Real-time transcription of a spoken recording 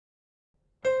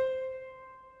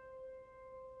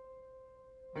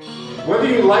Whether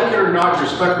you like it or not, you're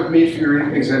stuck with me for your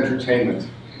evening's entertainment.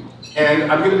 And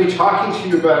I'm going to be talking to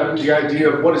you about the idea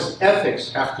of what does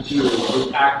ethics have to do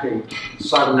with acting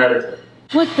cybernetically.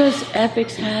 What does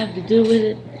ethics have to do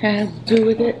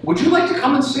with it? Would you like to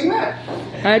come and sing that?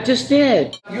 I just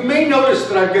did. You may notice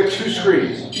that I've got two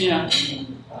screens. Yeah.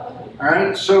 All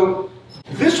right, so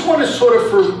this one is sort of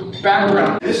for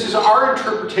background. This is our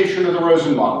interpretation of the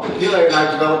Rosen model that Eli and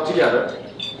I developed together.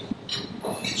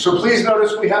 So please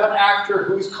notice we have an actor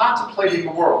who is contemplating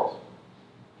the world,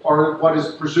 or what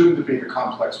is presumed to be the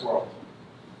complex world.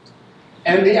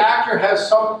 And the actor has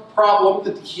some problem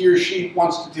that he or she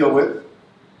wants to deal with.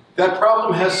 That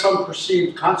problem has some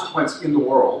perceived consequence in the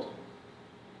world.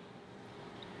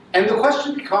 And the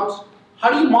question becomes,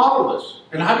 how do you model this?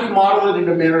 And how do you model it in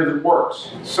a manner that works?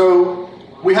 So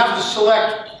we have to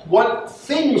select what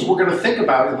things we're going to think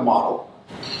about in the model.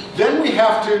 Then we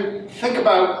have to think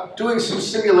about doing some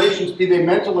simulations, be they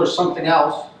mental or something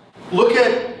else. Look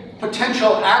at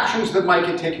potential actions that might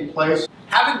get taken place.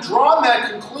 Having drawn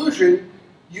that conclusion,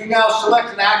 you now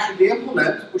select an action to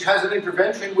implement, which has an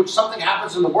intervention, which something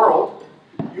happens in the world.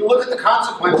 You look at the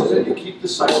consequences and you keep the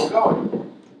cycle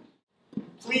going.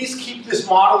 Please keep this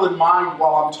model in mind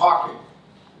while I'm talking.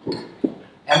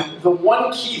 And the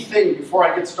one key thing before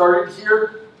I get started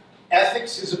here,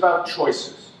 ethics is about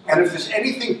choices. And if there's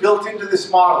anything built into this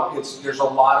model, there's a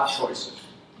lot of choices.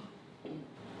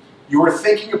 You are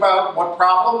thinking about what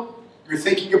problem, you're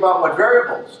thinking about what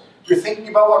variables, you're thinking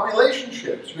about what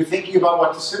relationships, you're thinking about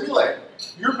what to simulate.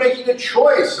 You're making a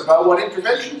choice about what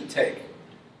intervention to take.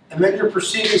 And then you're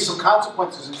perceiving some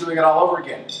consequences and doing it all over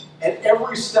again. At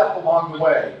every step along the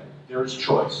way, there is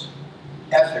choice.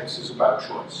 Ethics is about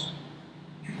choice.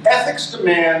 Ethics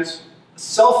demands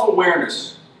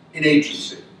self-awareness in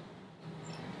agency.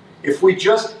 If we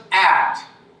just act,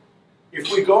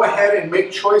 if we go ahead and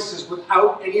make choices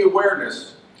without any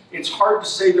awareness, it's hard to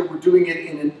say that we're doing it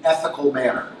in an ethical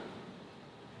manner.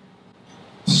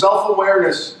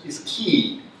 Self-awareness is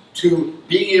key to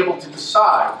being able to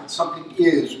decide that something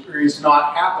is or is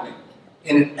not happening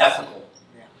in an ethical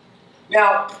manner.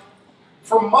 Now,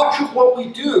 for much of what we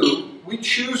do, we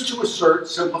choose to assert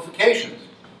simplifications.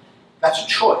 That's a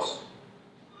choice.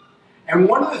 And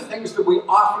one of the things that we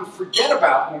often forget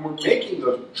about when we're making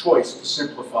the choice to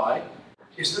simplify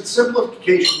is that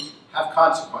simplifications have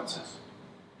consequences.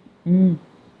 The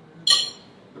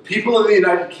people of the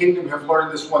United Kingdom have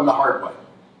learned this one the hard way.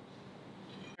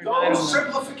 Those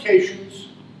simplifications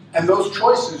and those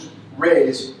choices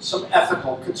raise some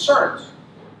ethical concerns.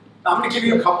 Now, I'm going to give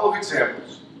you a couple of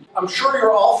examples. I'm sure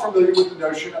you're all familiar with the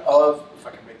notion of, if I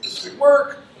can make this thing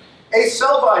work, a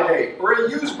sell-by date or a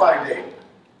use-by date.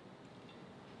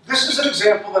 This is an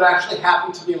example that actually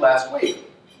happened to me last week.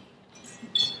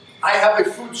 I have a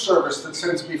food service that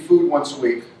sends me food once a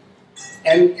week.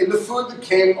 And in the food that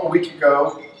came a week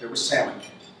ago, there was salmon.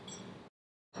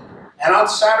 And on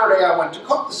Saturday, I went to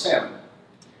cook the salmon.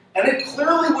 And it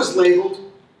clearly was labeled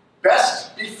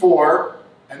best before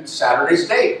and Saturday's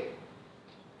date.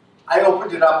 I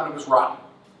opened it up and it was rotten.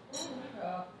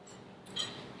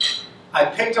 I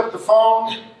picked up the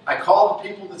phone, I called the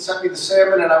people that sent me the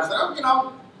salmon, and I was like, oh, you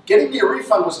know, getting me a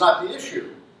refund was not the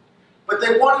issue. But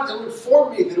they wanted to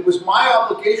inform me that it was my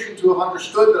obligation to have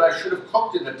understood that I should have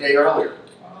cooked it a day earlier.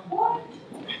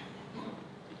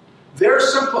 Their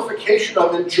simplification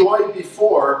of enjoy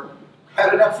before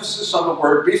had an emphasis on the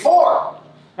word before.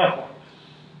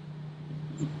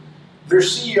 Their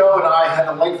CEO and I had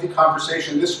a lengthy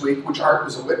conversation this week, which Art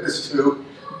was a witness to.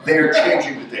 They are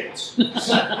changing the dates.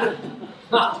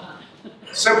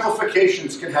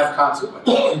 Simplifications can have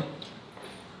consequences.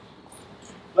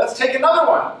 Let's take another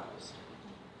one.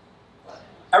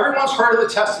 Everyone's heard of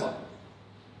the Tesla.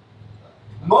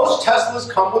 Most Teslas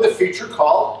come with a feature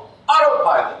called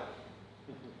autopilot.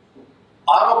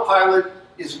 Autopilot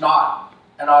is not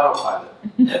an autopilot.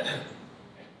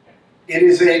 It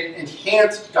is an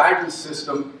enhanced guidance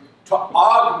system to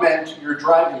augment your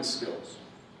driving skills.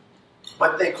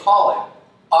 But they call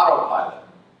it autopilot.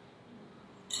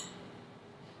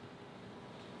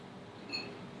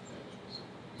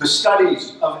 The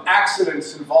studies of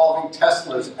accidents involving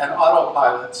Teslas and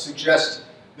autopilot suggest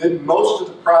that most of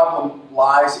the problem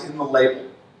lies in the label.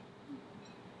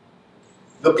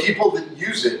 The people that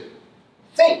use it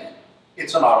think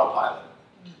it's an autopilot.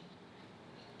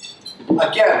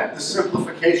 Again, the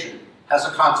simplification has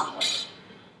a consequence.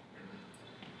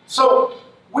 So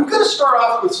we've got to start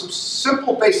off with some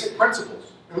simple basic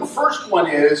principles. And the first one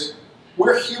is,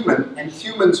 we're human, and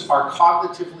humans are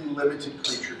cognitively limited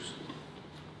creatures.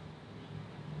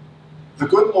 The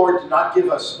good Lord did not give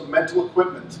us the mental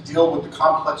equipment to deal with the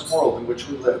complex world in which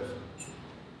we live.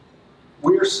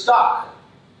 we are stuck.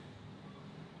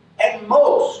 At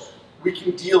most, we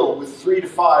can deal with 3 to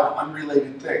 5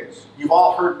 unrelated things. You've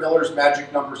all heard Miller's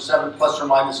magic number 7 plus or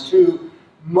minus 2.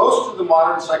 Most of the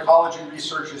modern psychology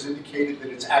research has indicated that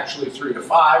it's actually 3 to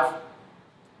 5.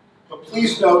 But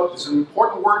please note, there's an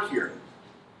important word here.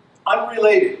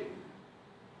 Unrelated.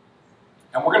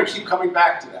 And we're going to keep coming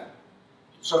back to that.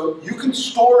 So you can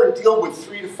store and deal with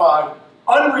 3 to 5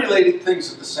 unrelated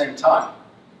things at the same time.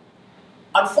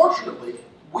 Unfortunately,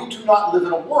 we do not live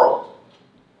in a world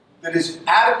that is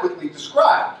adequately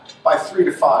described by 3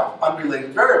 to 5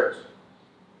 unrelated variables.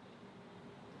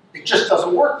 It just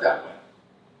doesn't work that way.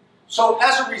 So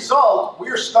as a result, we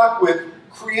are stuck with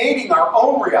creating our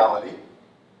own reality.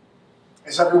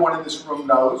 As everyone in this room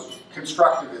knows,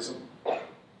 constructivism.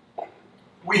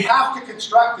 We have to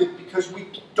construct it because we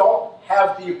don't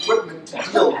have the equipment to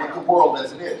deal with the world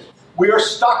as it is. We are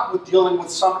stuck with dealing with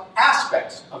some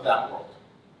aspects of that world.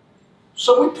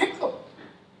 So we pick them.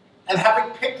 And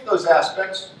having picked those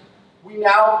aspects, we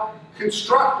now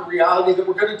construct the reality that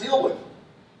we're going to deal with.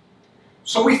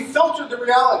 So we filter the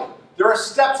reality. There are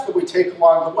steps that we take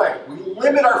along the way. We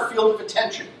limit our field of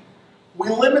attention. We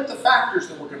limit the factors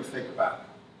that we're going to think about.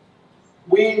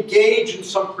 We engage in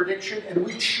some prediction, and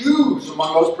we choose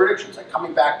among those predictions. I'm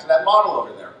coming back to that model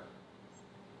over there.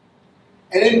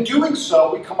 And in doing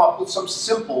so, we come up with some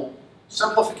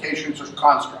simplifications or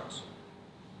constructs.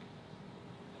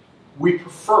 We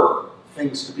prefer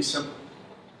things to be simple.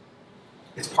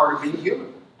 It's part of being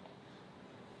human.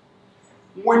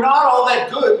 We're not all that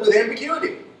good with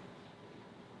ambiguity.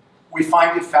 We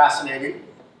find it fascinating,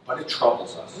 but it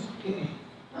troubles us.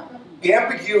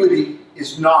 Ambiguity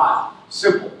is not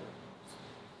simple.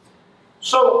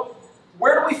 So,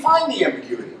 where do we find the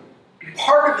ambiguity?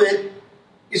 Part of it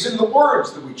is in the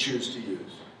words that we choose to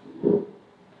use.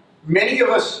 Many of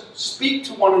us speak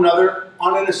to one another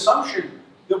on an assumption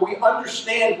that we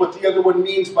understand what the other one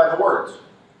means by the words.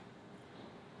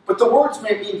 But the words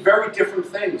may mean very different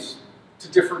things to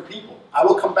different people. I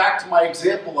will come back to my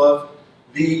example of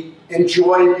the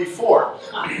enjoy before.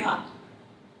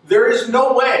 There is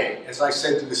no way, as I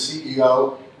said to the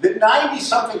CEO, that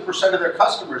 90-something% of their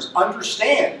customers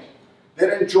understand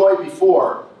that enjoy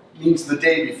before means the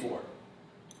day before.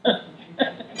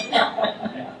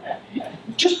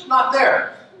 Just not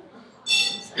there.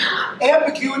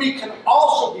 Ambiguity can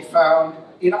also be found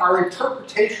in our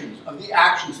interpretations of the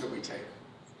actions that we take.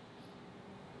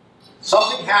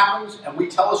 Something happens and we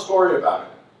tell a story about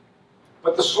it.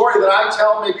 But the story that I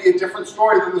tell may be a different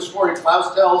story than the story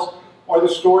Klaus tells, or the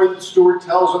story that Stuart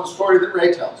tells, or the story that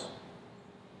Ray tells.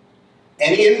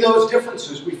 And in those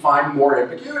differences, we find more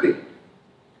ambiguity.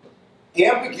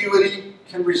 Ambiguity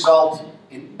can result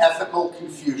in ethical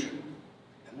confusion.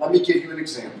 And let me give you an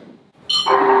example.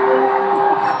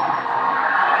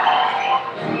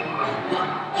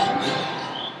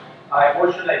 Hi,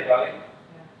 what's your name, darling?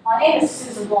 My name is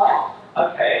Susan Boyle.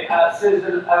 Okay,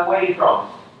 Susan, where are you from?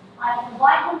 I'm from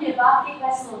Vancouver,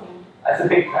 West Lothian. That's a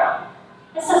big town.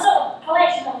 It's a sort of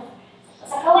collection of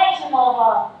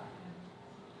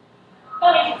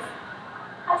villages.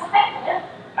 That's a fact of it.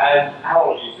 And how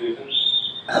old are you, Susan?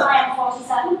 I am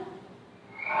 47.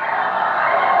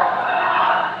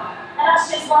 And that's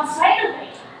just one side of me.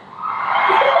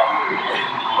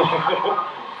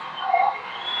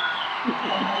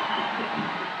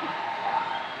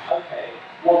 Okay,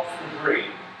 what's the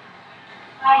dream?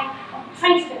 I'm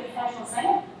trying to be a professional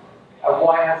singer. And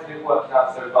why hasn't it worked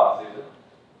out so far, Susan?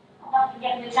 I've not been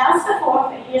given the chance before,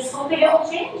 but here's hoping it will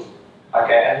change.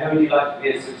 Okay, and who would you like to be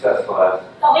as successful as?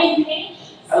 Elaine Page.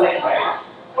 Elaine Page?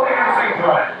 What are you going to sing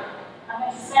tonight? I'm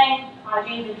going to sing Our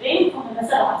Dream the Dream from the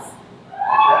Messiahs.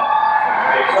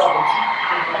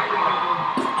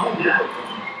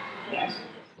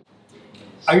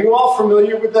 Are you all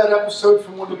familiar with that episode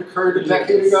from when it occurred a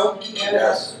decade ago?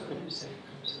 Yes.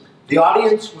 The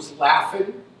audience was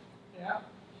laughing. Yeah.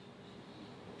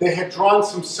 They had drawn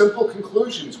some simple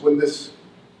conclusions when this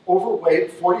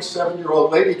overweight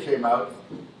 47-year-old lady came out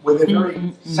with a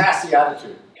very sassy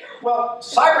attitude. Well,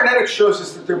 cybernetics shows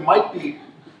us that there might be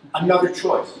another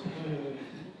choice.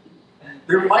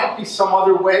 There might be some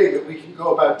other way that we can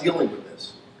go about dealing with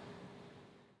this.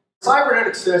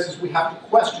 Cybernetics says is we have to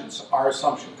question our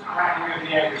assumptions. I agree with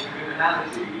the average good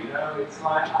analogy, you know, it's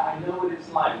like, I know what it's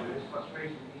like, when it's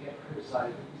frustrating, you get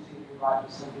criticized, when you see you're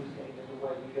right, something's getting in the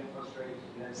way, you get frustrated,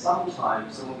 and then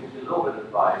sometimes someone gives you a little bit of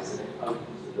advice and it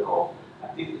opens the door. I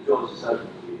think the door's just open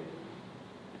for you.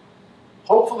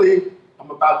 Hopefully,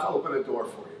 I'm about to open a door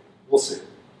for you. We'll see.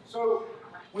 So,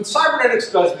 when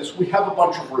cybernetics does this, we have a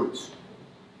bunch of roots.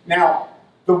 Now,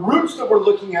 the roots that we're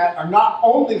looking at are not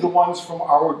only the ones from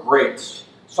our greats.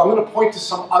 So I'm going to point to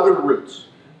some other roots.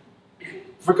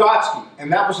 Vygotsky, and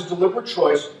that was a deliberate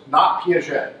choice, not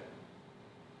Piaget.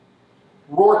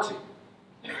 Rorty,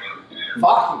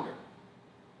 Wackinger,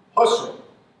 Husserl.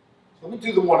 Let me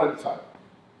do them one at a time.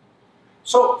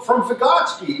 So from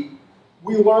Vygotsky,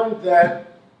 we learned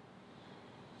that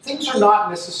things are not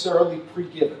necessarily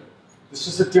pre-given. This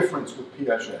is a difference with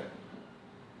Piaget.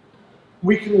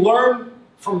 We can learn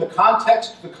from the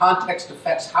context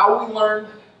affects how we learn,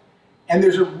 and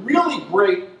there's a really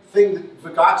great thing that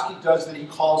Vygotsky does that he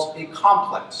calls a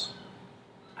complex.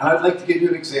 And I'd like to give you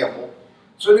an example.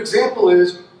 So an example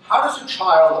is, how does a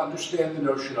child understand the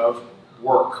notion of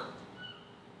work?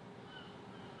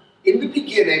 In the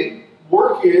beginning,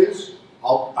 work is,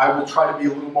 I will try to be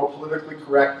a little more politically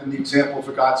correct than the example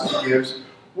Vygotsky gives.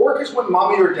 Work is when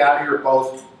mommy or daddy or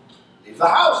both leave the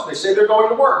house. They say they're going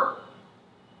to work.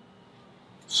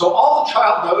 So all the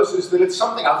child knows is that it's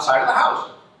something outside of the house.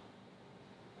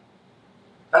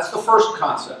 That's the first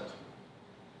concept.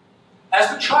 As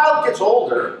the child gets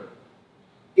older,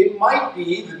 it might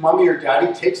be that mommy or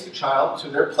daddy takes the child to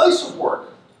their place of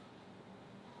work.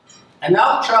 And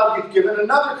now the child gets given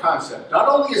another concept. Not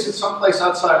only is it someplace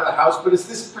outside of the house, but it's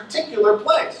this particular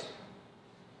place.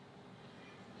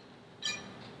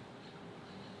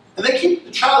 And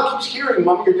the child keeps hearing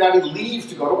mommy or daddy leave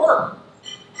to go to work.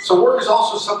 So work has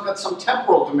also got some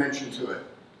temporal dimension to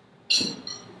it.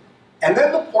 And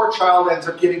then the poor child ends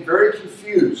up getting very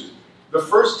confused the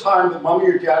first time that mommy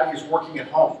or daddy is working at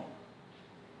home.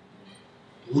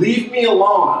 Leave me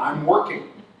alone, I'm working.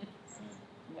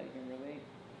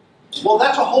 Well,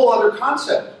 that's a whole other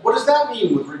concept. What does that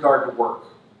mean with regard to work?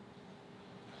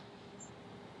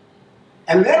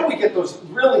 And then we get those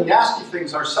really nasty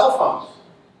things, our cell phones.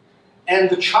 And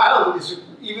the child is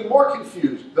even more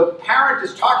confused. The parent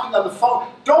is talking on the phone.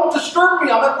 Don't disturb me,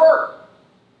 I'm at work.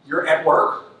 You're at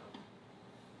work?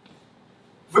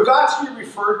 Vygotsky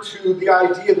referred to the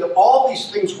idea that all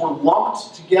these things were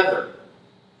lumped together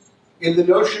in the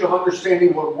notion of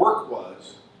understanding what work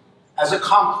was as a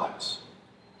complex.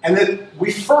 And that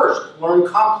we first learn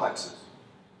complexes.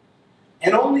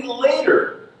 And only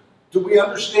later do we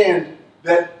understand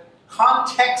that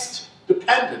context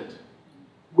dependent,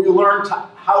 we learn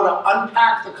how to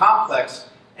unpack the complex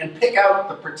and pick out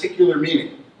the particular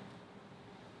meaning.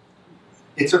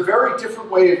 It's a very different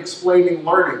way of explaining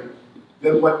learning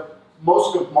than what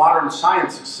most of modern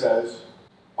science says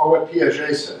or what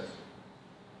Piaget says.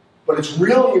 But it's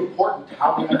really important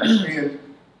how we understand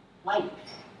language.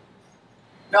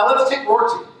 Now let's take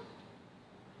Rorty,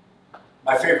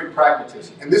 my favorite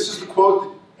pragmatist. And this is the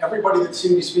quote that everybody that's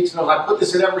seen me speaks knows. I put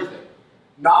this in everything.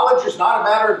 Knowledge is not a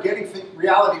matter of getting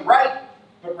reality right,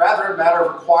 but rather a matter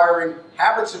of acquiring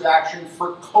habits of action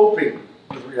for coping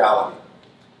with reality.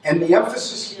 And the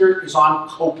emphasis here is on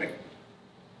coping.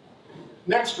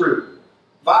 Next group,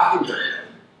 Wackinger,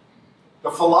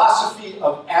 the philosophy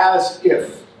of as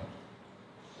if.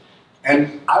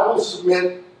 And I will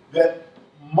submit that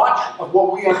much of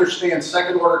what we understand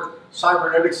second-order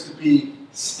cybernetics to be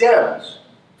stems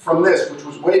from this, which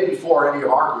was way before any of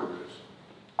our gurus.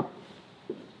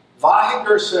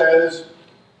 Wackinger says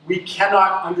we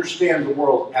cannot understand the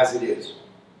world as it is,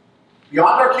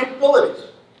 beyond our capabilities.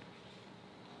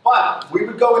 But we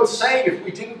would go insane if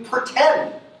we didn't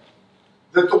pretend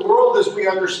that the world as we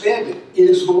understand it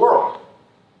is the world.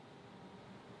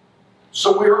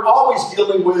 So we're always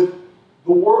dealing with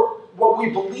the world, what we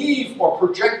believe or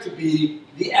project to be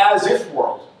the as-if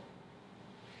world.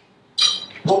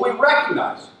 But we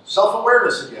recognize,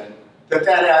 self-awareness again, that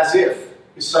that as-if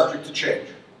is subject to change.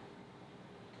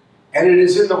 And it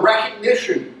is in the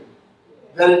recognition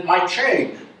that it might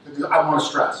change that I want to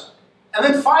stress. And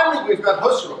then finally, we've got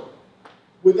Husserl,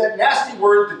 with that nasty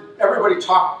word that everybody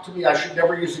talked to me I should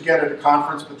never use again at a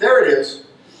conference, but there it is,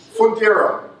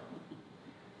 fundero.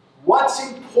 What's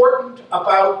important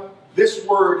about this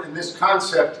word and this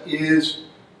concept is,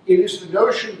 it is the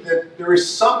notion that there is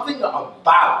something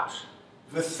about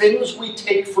the things we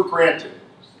take for granted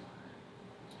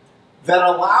that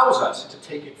allows us to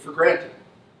take it for granted.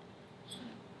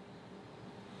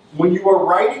 When you are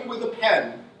writing with a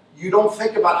pen, you don't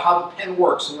think about how the pen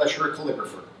works unless you're a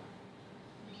calligrapher.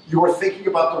 You are thinking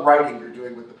about the writing you're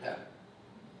doing with the pen.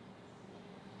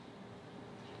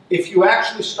 If you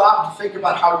actually stop to think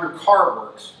about how your car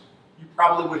works, you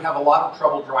probably would have a lot of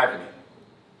trouble driving it.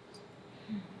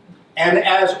 And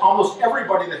as almost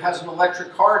everybody that has an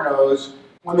electric car knows,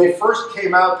 when they first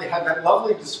came out, they had that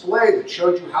lovely display that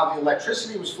showed you how the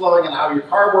electricity was flowing and how your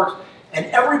car works. And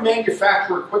every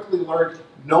manufacturer quickly learned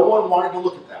no one wanted to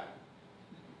look at that.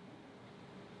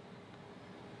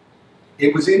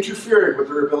 It was interfering with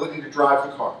their ability to drive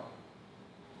the car.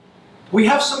 We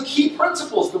have some key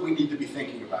principles that we need to be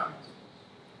thinking about.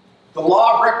 The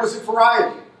law of requisite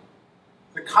variety,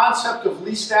 the concept of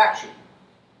least action,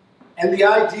 and the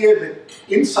idea that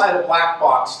inside a black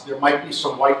box there might be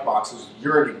some white boxes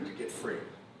yearning to get free.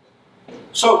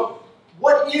 So,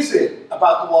 what is it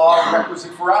about the law of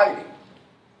requisite variety?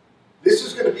 This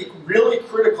is going to be really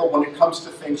critical when it comes to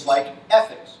things like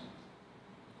ethics.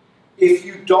 If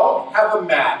you don't have a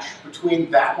match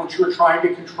between that which you're trying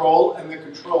to control and the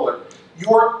controller,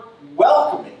 you're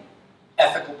welcoming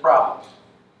ethical problems.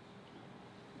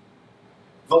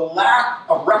 The lack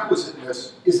of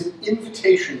requisiteness is an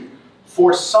invitation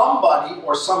for somebody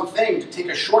or something to take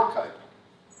a shortcut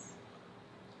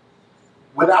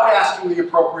without asking the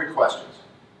appropriate questions.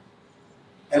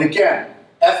 And again,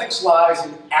 ethics lies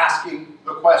in asking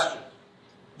the questions.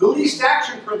 The least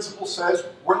action principle says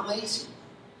we're lazy,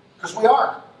 because we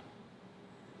are.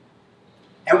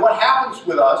 And what happens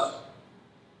with us,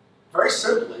 very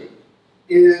simply,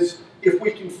 is if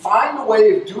we can find a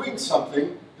way of doing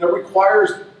something that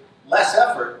requires less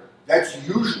effort, that's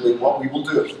usually what we will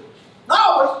do.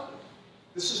 No,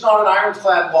 this is not an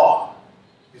ironclad law.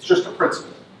 It's just a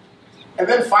principle. And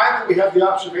then finally, we have the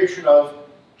observation of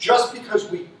just because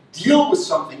we deal with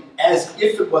something as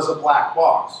if it was a black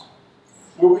box,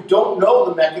 where we don't know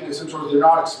the mechanisms or they're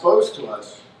not exposed to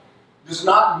us, does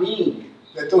not mean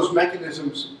that those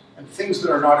mechanisms and things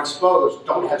that are not exposed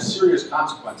don't have serious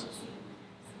consequences.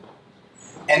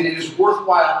 And it is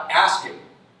worthwhile asking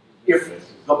if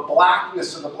the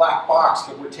blackness of the black box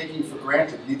that we're taking for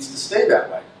granted needs to stay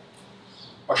that way.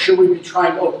 Or should we be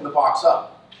trying to open the box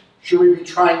up? Should we be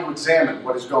trying to examine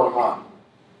what is going on?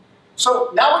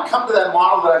 So now we come to that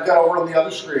model that I've got over on the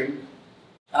other screen,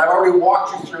 and I've already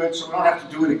walked you through it, so we don't have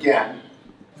to do it again.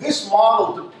 This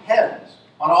model depends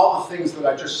on all the things that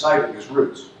I just cited as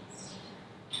roots.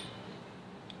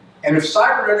 And if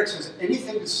cybernetics has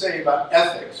anything to say about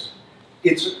ethics,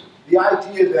 it's the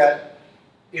idea that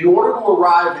in order to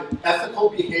arrive at ethical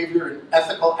behavior and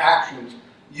ethical actions,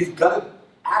 you've got to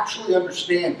actually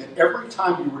understand that every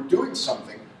time you were doing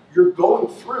something, you're going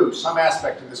through some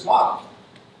aspect of this model.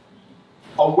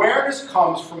 Awareness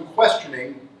comes from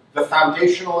questioning the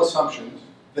foundational assumptions,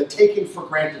 the taken for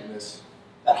grantedness,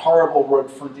 that horrible word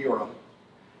fundierung,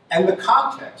 and the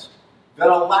context that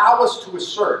allow us to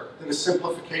assert that a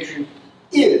simplification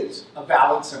is a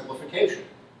valid simplification.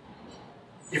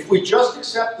 If we just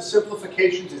accept the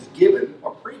simplifications as given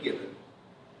or pre-given,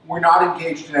 we're not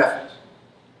engaged in ethics.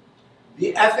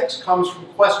 The ethics comes from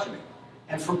questioning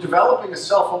and from developing a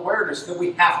self-awareness that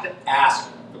we have to ask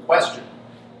the question.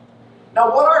 Now,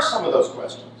 what are some of those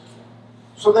questions?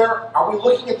 So are we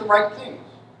looking at the right things?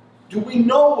 Do we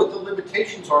know what the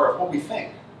limitations are of what we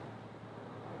think?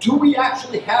 Do we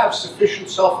actually have sufficient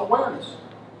self-awareness?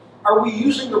 Are we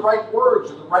using the right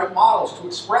words or the right models to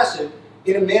express it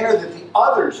in a manner that the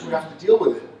others who have to deal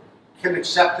with it can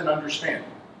accept and understand?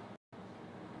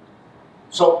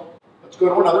 So, let's go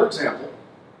to another example.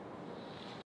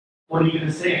 What are you going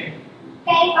to sing?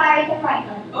 Hey, Aretha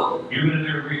Franklin. Oh, you're going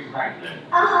to do Aretha Franklin?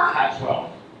 Uh-huh. That's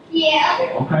well.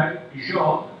 Yeah. Okay, you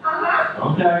sure?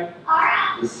 Uh-huh. Okay. All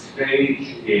right. The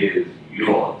stage is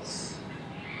yours.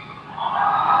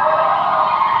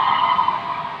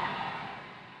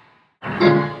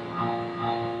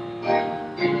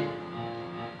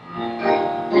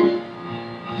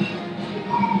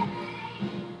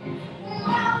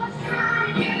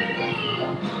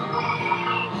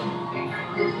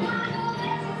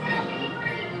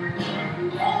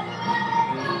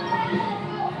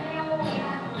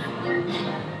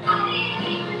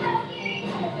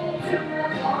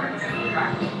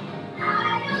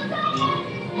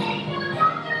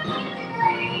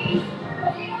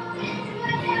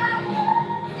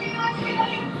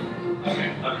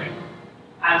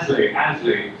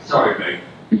 Ansley, sorry mate.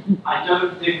 I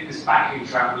don't think this backing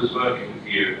track was working for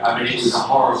you. I mean, it was a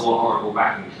horrible, horrible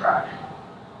backing track.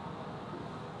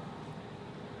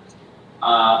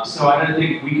 So I don't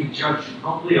think we can judge you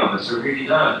properly on this, I really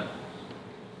don't.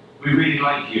 We really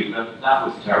like you, but that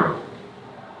was terrible.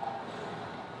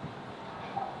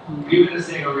 If you're going to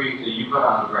sing Aretha, you've got to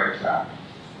have a great track.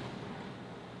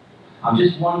 I'm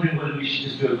just wondering whether we should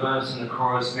just do a verse and a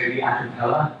chorus, maybe a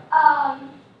cappella.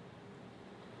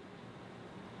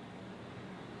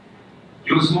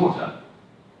 Yours mortar?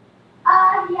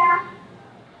 Yeah.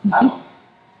 Come on.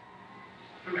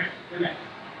 Come here.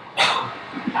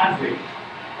 Ansley,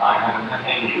 I haven't had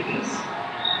any of this.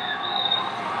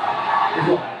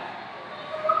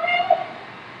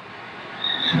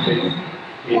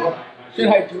 Should I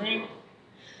drink?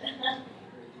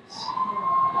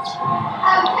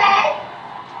 Okay.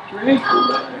 Drink?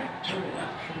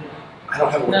 I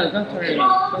don't have a No, don't turn it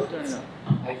on. Don't turn it on.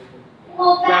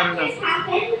 Will No, that no. just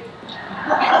happen?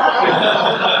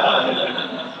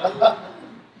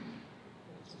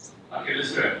 Okay,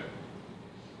 let's do it.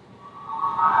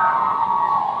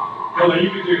 Go on, you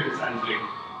can do this, Ansley.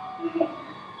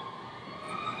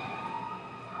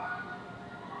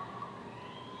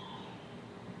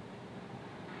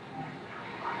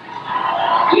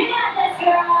 You got this,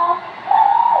 girl.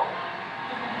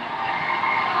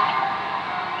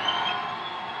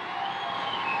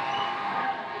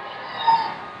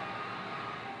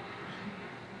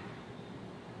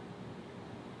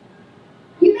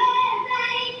 You better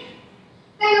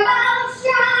think about what's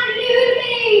trying to do to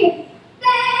me.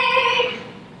 Think,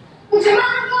 but your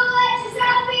mind gonna let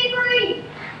yourself be free.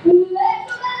 Let's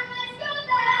go down, let's go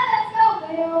down, let's go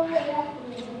down.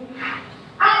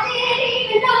 I didn't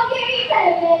even know you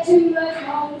had too much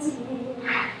volunteer.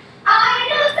 I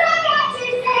know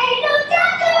psychiatrists ain't no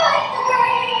doctor with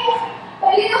degrees,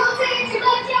 but it don't take too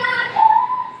much time.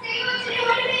 See what you're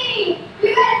doing to me. You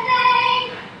better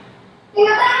think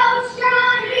about what's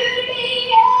trying to do to me.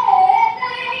 Yeah,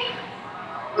 think,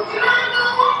 but your mind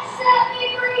gonna let yourself be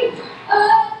free.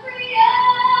 Oh,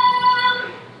 freedom,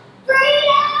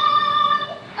 freedom,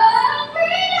 oh,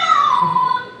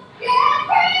 freedom, yeah,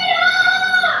 freedom.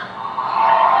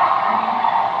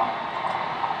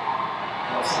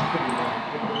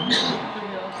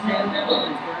 Stand there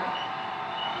on, bro.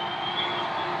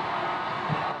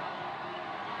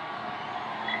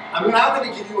 I'm now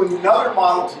going to give you another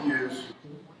model to use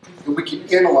that we can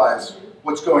analyze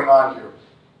what's going on here.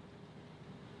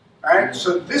 All right,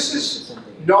 so this is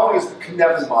known as the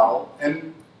Cynefin model,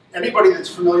 and anybody that's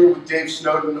familiar with Dave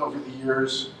Snowden over the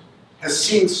years has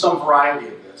seen some variety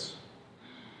of this.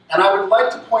 And I would like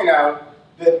to point out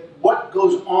that what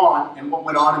goes on and what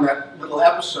went on in that little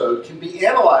episode can be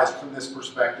analyzed from this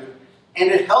perspective, and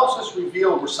it helps us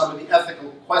reveal where some of the ethical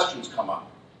questions come up.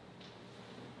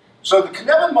 So the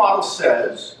Cynefin model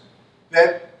says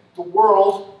that the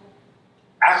world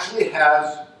actually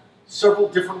has several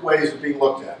different ways of being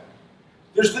looked at.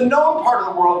 There's the known part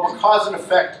of the world where cause and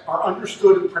effect are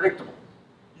understood and predictable.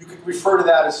 You could refer to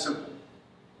that as simple.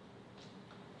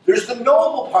 There's the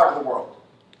knowable part of the world,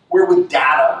 where with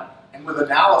data and with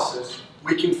analysis,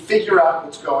 we can figure out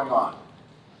what's going on.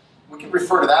 We can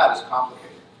refer to that as complicated.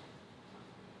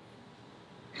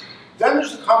 Then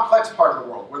there's the complex part of the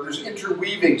world, where there's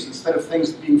interweavings instead of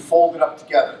things being folded up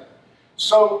together.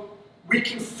 So we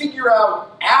can figure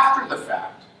out after the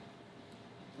fact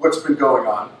what's been going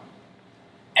on,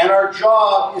 and our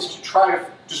job is to try to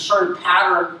discern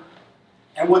pattern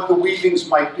and what the weavings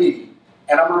might be.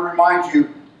 And I'm going to remind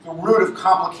you, the root of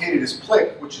complicated is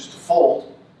plic, which is to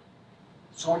fold.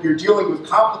 So when you're dealing with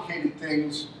complicated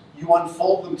things, you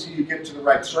unfold them till you get to the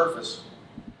right surface.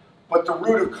 But the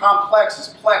root of complex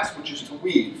is plex, which is to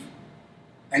weave.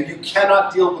 And you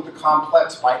cannot deal with the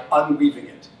complex by unweaving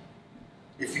it.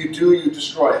 If you do, you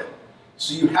destroy it.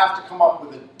 So you have to come up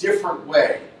with a different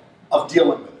way of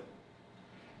dealing with it.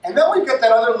 And then we've got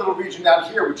that other little region down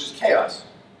here, which is chaos.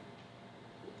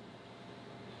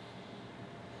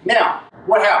 Now,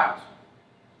 what happens?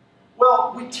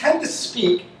 Well, we tend to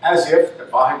speak as if, the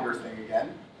Wagner thing again,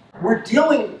 we're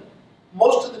dealing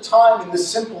most of the time in the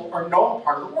simple or known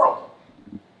part of the world.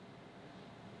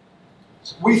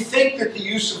 We think that the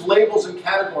use of labels and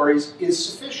categories is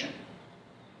sufficient.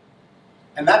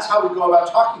 And that's how we go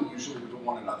about talking usually with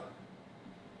one another.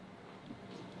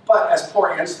 But as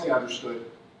poor Ansley understood,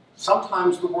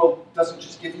 sometimes the world doesn't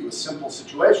just give you a simple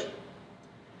situation.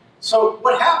 So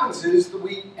what happens is that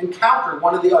we encounter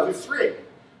one of the other three.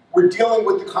 We're dealing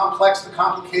with the complex, the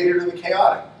complicated, or the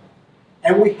chaotic.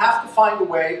 And we have to find a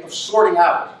way of sorting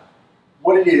out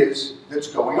what it is that's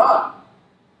going on.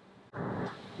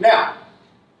 Now,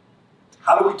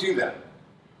 how do we do that?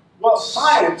 Well,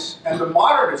 science and the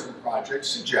modernism project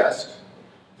suggest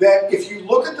that if you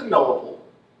look at the knowable,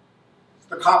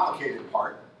 the complicated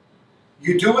part,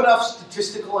 you do enough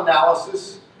statistical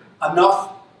analysis,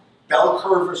 enough bell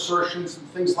curve assertions and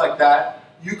things like that,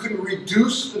 you can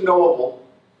reduce the knowable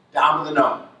down to the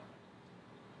known.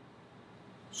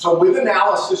 So with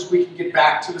analysis, we can get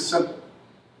back to the simple.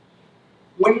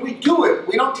 When we do it,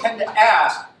 we don't tend to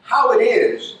ask how it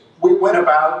is we went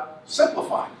about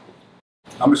simplifying.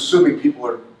 I'm assuming people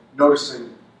are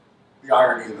noticing the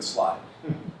irony in the slide.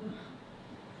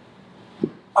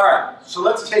 All right, so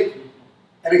let's take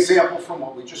an example from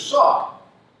what we just saw.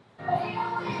 Okay.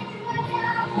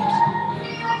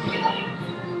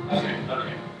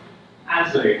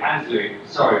 Ansley,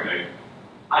 sorry mate.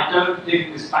 I don't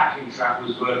think this backing track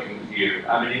was working for you.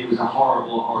 I mean, it was a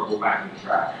horrible, horrible backing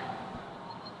track.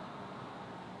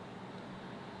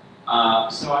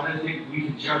 So I don't think we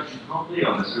can judge you properly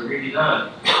on this. We really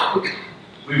don't.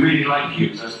 We really like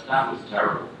you, but that was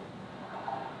terrible.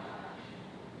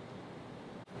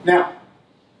 Now,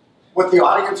 what the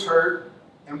audience heard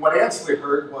and what Ansley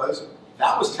heard was,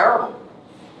 that was terrible.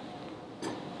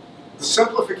 The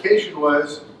simplification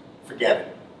was, forget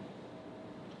it.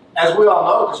 As we all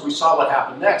know, because we saw what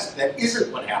happened next, that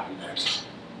isn't what happened next.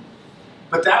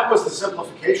 But that was the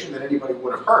simplification that anybody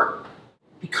would have heard.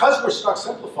 Because we're stuck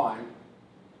simplifying,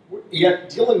 yet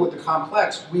dealing with the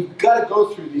complex, we've got to go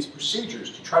through these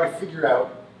procedures to try to figure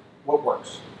out what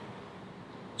works.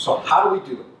 So how do we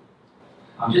do it?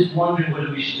 I'm just wondering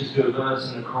whether we should just do a verse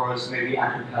and a chorus, maybe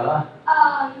a cappella.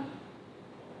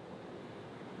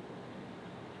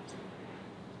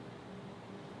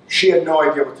 She had no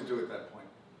idea what to do at that point.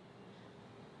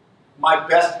 My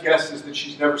best guess is that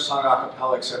she's never sung a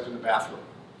cappella except in the bathroom.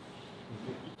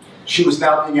 She was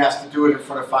now being asked to do it in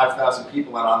front of 5,000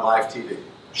 people and on live TV.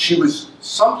 She was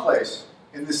someplace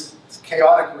in this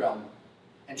chaotic realm,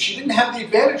 and she didn't have the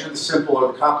advantage of the simple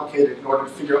or the complicated in order to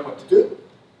figure out what to do.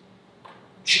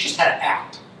 She just had to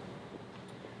act.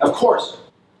 Of course,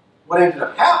 what ended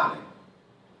up happening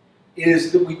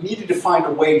is that we needed to find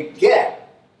a way to get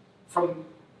from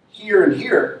here and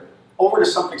here over to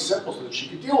something simple so that she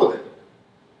could deal with it.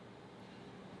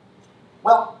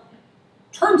 Well,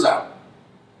 turns out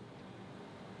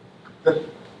that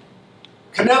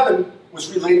Cynefin was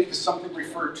related to something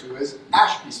referred to as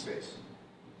Ashby space.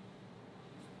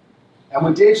 And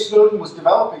when Dave Snowden was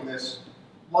developing this,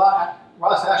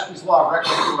 Ross Ashby's law of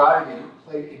reckless variety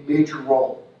played a major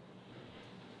role.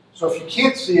 So if you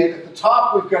can't see it, at the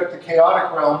top we've got the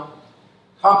chaotic realm,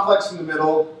 complex in the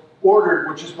middle, ordered,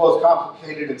 which is both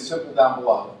complicated and simple down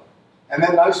below, and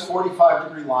then nice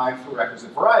 45-degree line for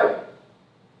requisite variety.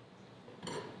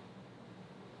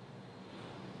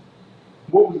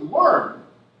 What we learn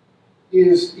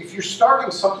is if you're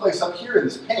starting someplace up here in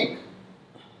this pink,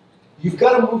 you've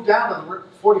got to move down to the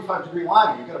 45-degree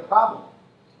line or you've got a problem.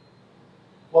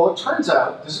 Well, it turns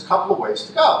out there's a couple of ways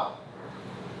to go.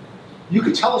 You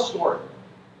could tell a story.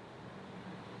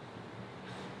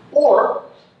 Or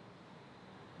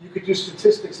you could do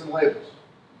statistics and labels.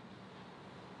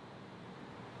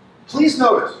 Please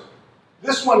notice,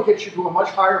 this one gets you to a much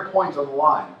higher point on the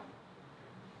line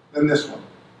than this one.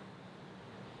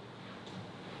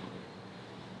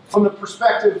 From the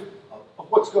perspective of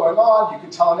what's going on, you can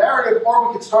tell a narrative, or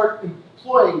we could start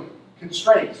employing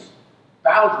constraints,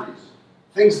 boundaries,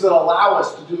 things that allow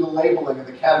us to do the labeling and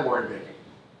the category making.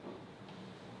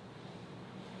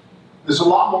 There's a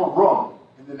lot more room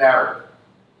in the narrative.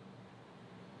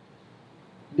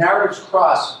 Narratives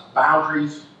cross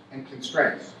boundaries and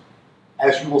constraints,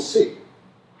 as you will see.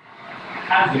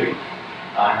 Andrew,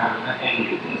 I haven't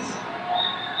any of this.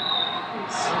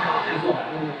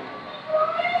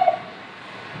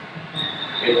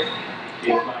 It's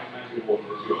my magic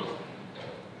water is yours.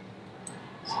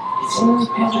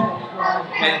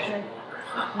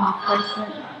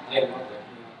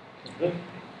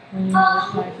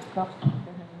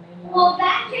 Well,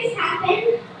 that just happened.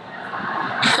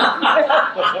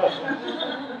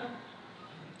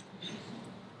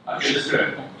 Okay, let's do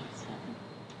it.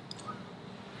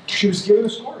 She was given a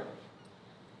story.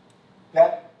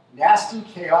 That nasty,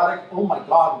 chaotic, oh my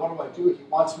God, what do I do? He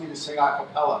wants me to sing a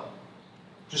cappella.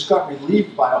 Just got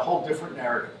relieved by a whole different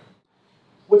narrative.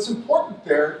 What's important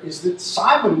there is that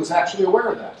Simon was actually aware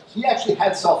of that. He actually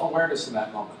had self-awareness in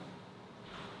that moment.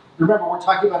 Remember, we're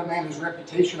talking about a man whose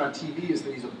reputation on TV is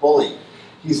that he's a bully.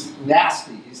 He's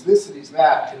nasty, he's this and he's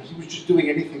that, and he was just doing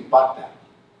anything but that.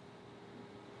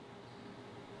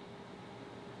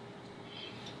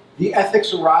 The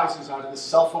ethics arises out of the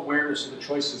self-awareness of the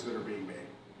choices that are being made.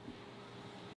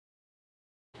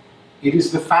 It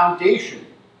is the foundation.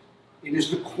 It is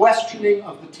the questioning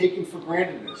of the taken for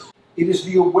grantedness. It is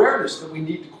the awareness that we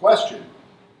need to question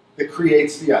that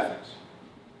creates the ethics.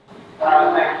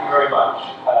 Thank you very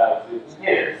much.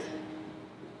 Yes.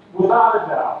 Without a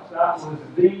doubt, that was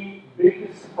the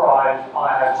biggest surprise I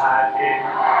have had in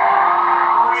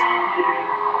 3 years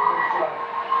of the show.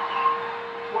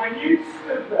 When you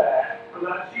stood there with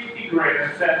that cheeky grin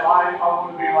and said, I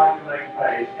want to be like Elaine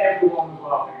Page, everyone was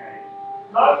laughing at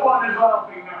you. No one is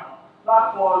laughing now.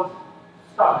 That was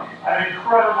stunning. An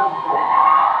incredible performance.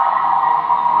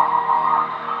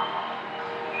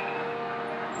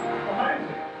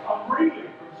 Amazing. I'm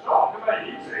reeling from shock. How about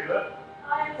you two?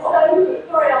 I'm so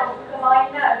thrilled because I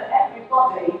know that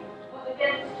everybody was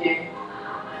against you.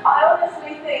 I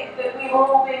honestly think that we were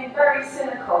all being very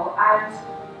cynical, and I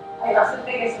think that's the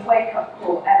biggest wake-up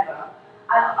call ever.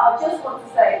 And I just want to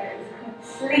say that it was a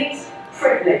complete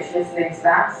privilege listening to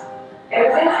that. It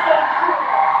was instant.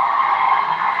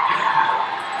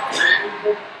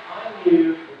 I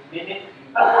knew the minute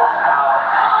you got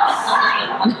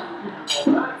out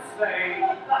on that stage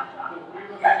that we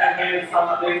were going to hear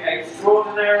something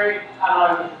extraordinary, and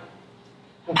I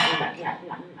was.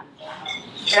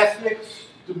 Ethics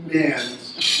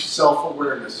demands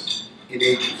self-awareness in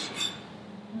agency.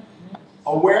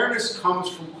 Awareness comes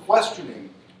from questioning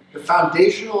the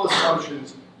foundational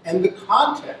assumptions and the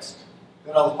context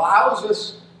that allows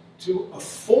us to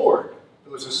afford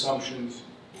those assumptions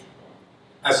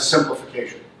as a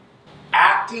simplification.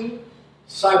 Acting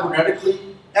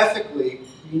cybernetically, ethically,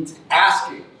 means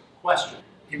asking questions.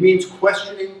 It means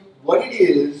questioning what it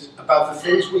is about the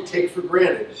things we take for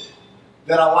granted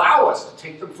that allow us to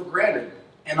take them for granted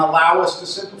and allow us to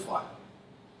simplify.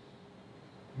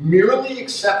 Merely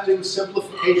accepting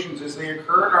simplifications as they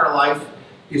occur in our life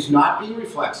is not being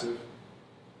reflexive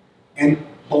and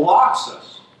blocks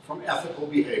us from ethical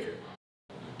behavior.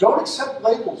 Don't accept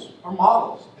labels or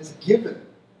models as given.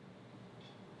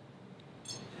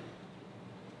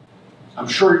 I'm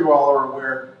sure you all are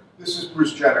aware, this is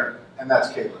Bruce Jenner, and that's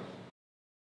Caitlin.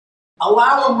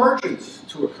 Allow emergence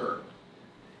to occur.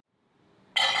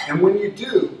 And when you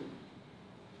do,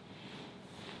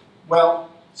 well,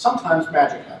 sometimes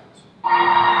magic happens.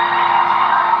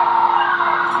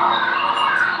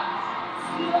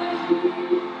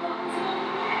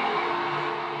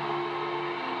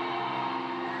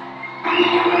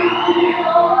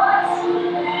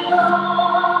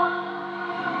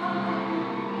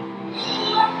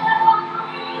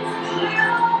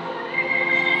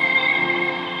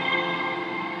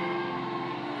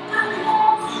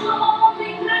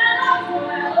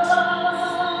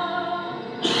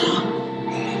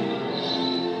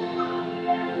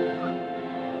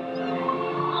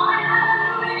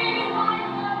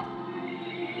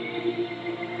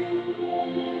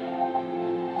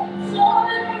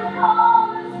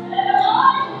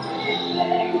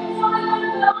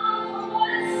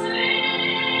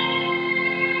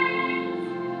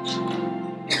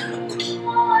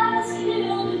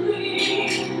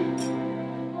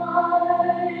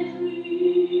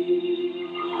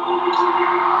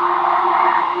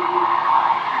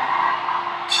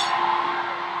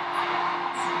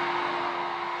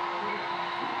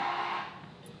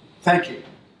 Thank you.